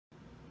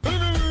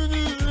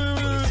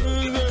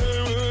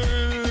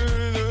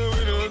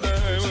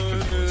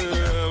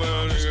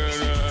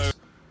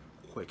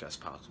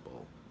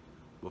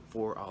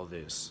before all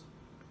this,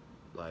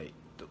 like,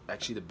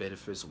 actually the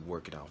benefits of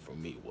working out for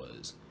me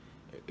was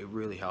it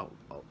really helped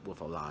with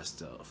a lot of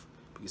stuff.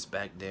 Because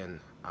back then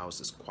I was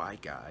this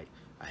quiet guy.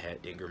 I had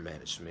anger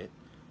management.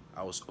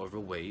 I was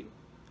overweight.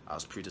 I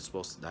was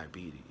predisposed to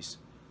diabetes.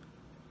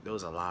 There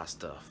was a lot of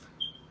stuff.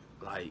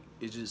 Like,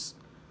 it just,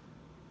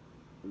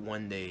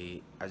 one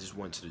day I just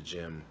went to the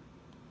gym.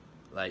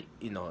 Like,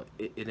 you know,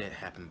 it didn't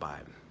happen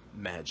by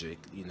magic.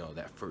 You know,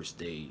 that first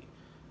day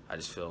I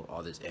just felt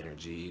all this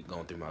energy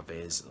going through my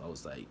veins. I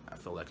was like, I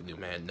feel like a new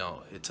man.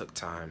 No, it took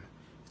time.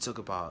 It took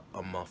about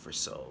a month or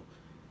so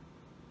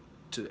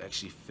to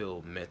actually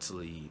feel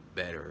mentally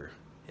better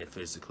and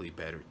physically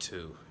better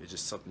too. It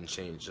just, something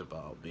changed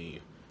about me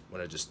when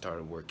I just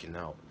started working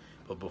out.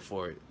 But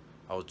before,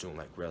 I was doing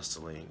like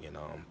wrestling and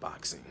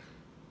boxing.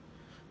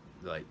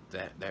 Like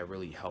that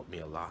really helped me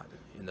a lot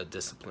in the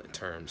discipline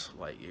terms.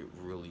 Like, it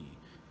really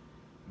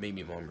made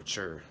me more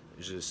mature.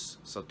 It's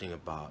just something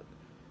about,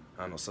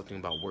 I don't know, something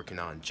about working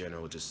out in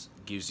general just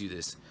gives you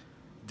this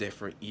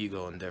different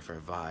ego and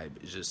different vibe.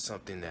 It's just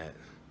something that,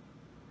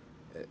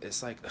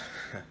 it's like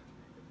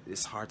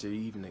it's hard to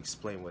even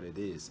explain what it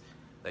is.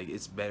 Like,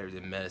 it's better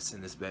than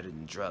medicine, it's better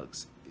than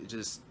drugs. It's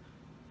just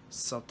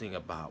something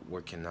about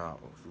working out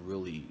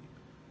really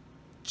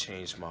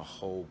changed my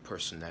whole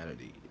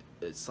personality.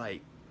 It's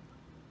like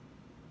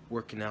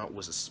working out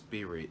was a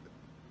spirit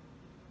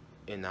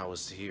and I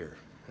was here.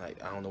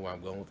 Like, I don't know where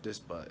I'm going with this,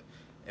 but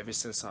ever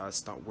since I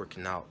started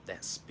working out,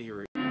 that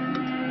spirit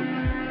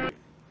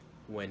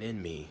went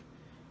in me.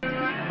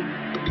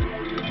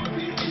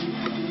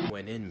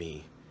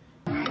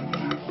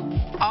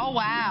 Oh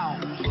wow.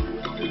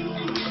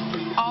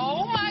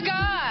 Oh my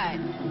God.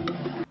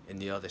 And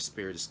the other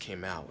spirit just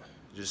came out.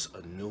 Just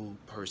a new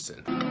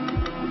person.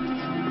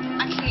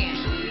 I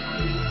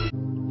can't.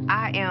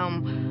 I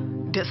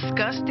am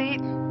disgusted.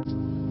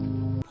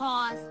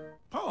 Pause.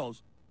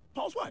 Pause?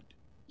 Pause what?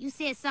 You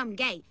said something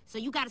gay, so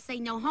you gotta say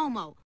no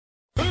homo.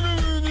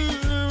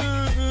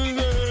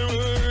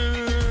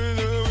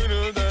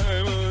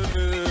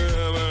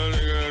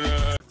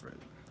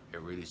 It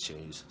really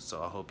changed.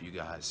 So I hope you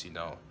guys, you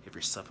know, if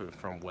you're suffering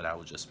from what I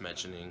was just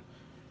mentioning,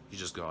 you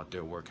just go out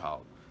there, work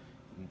out.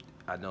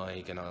 I know it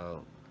ain't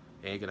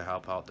gonna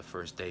help out the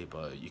first day,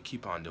 but you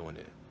keep on doing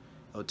it.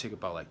 It'll take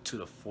about like 2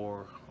 to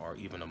 4 or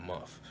even a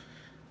month.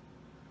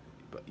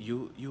 But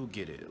you'll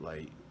get it.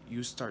 Like,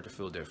 you start to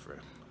feel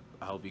different.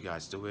 I hope you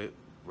guys do it.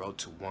 Road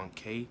to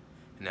 1K.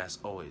 And as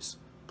always,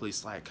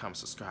 please like, comment,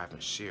 subscribe,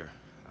 and share.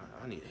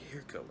 I need a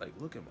haircut. Like,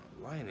 look at my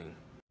lining.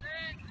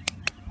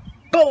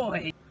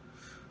 Boy.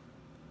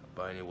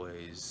 But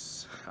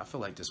anyways, I feel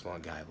like this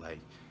one guy, like,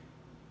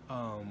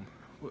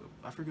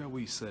 I forgot what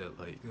he said.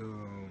 Like,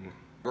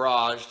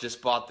 Garage,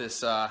 just bought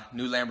this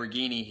new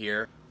Lamborghini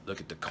here.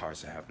 Look at the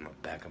cars I have in my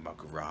back of my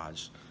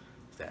garage.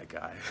 That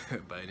guy.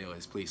 But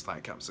anyways, please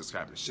like, comment,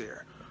 subscribe, and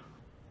share.